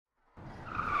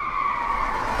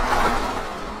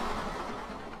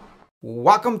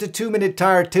Welcome to 2-Minute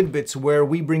Tire Tidbits, where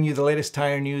we bring you the latest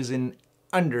tire news in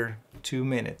under 2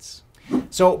 minutes.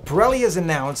 So Pirelli has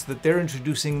announced that they're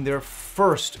introducing their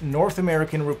first North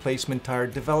American replacement tire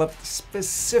developed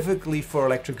specifically for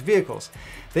electric vehicles.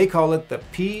 They call it the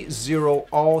P0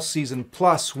 All Season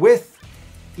Plus with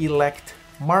Elect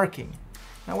marking.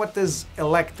 Now, what does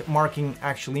Elect marking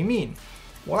actually mean?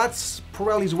 Well, that's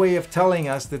Pirelli's way of telling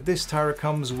us that this tire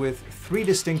comes with 3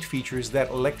 distinct features that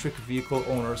electric vehicle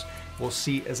owners will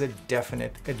see as a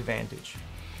definite advantage.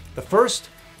 The first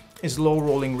is low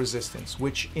rolling resistance,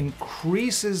 which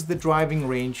increases the driving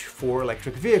range for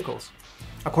electric vehicles.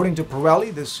 According to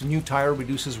Pirelli, this new tire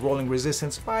reduces rolling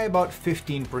resistance by about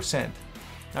 15%.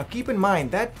 Now keep in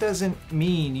mind, that doesn't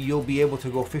mean you'll be able to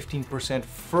go 15%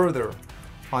 further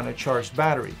on a charged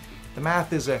battery. The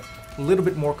math is a little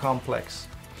bit more complex.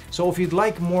 So if you'd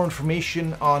like more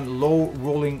information on low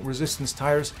rolling resistance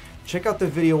tires, check out the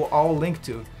video I'll link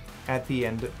to at the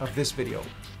end of this video.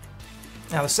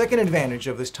 Now, the second advantage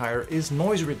of this tire is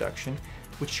noise reduction,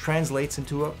 which translates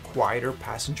into a quieter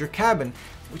passenger cabin,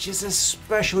 which is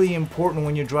especially important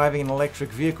when you're driving an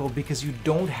electric vehicle because you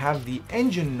don't have the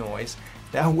engine noise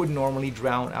that would normally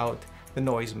drown out the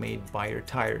noise made by your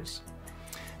tires.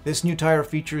 This new tire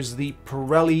features the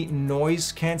Pirelli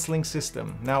noise cancelling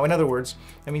system. Now, in other words,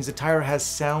 that means the tire has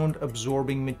sound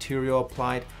absorbing material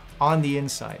applied on the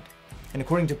inside. And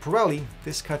according to Pirelli,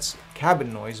 this cuts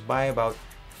cabin noise by about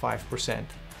 5%.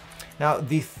 Now,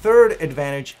 the third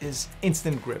advantage is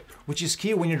instant grip, which is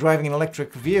key when you're driving an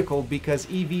electric vehicle because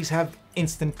EVs have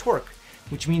instant torque,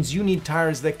 which means you need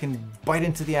tires that can bite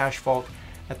into the asphalt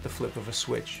at the flip of a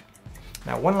switch.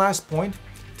 Now, one last point,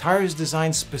 tires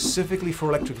designed specifically for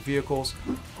electric vehicles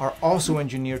are also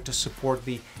engineered to support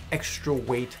the extra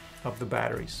weight of the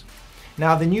batteries.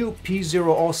 Now, the new P0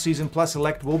 All Season Plus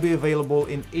Elect will be available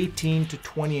in 18 to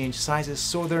 20-inch sizes,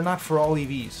 so they're not for all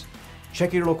EVs.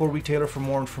 Check your local retailer for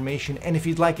more information, and if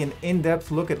you'd like an in-depth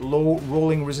look at low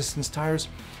rolling resistance tires,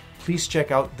 please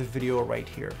check out the video right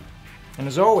here. And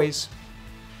as always,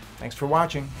 thanks for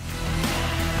watching.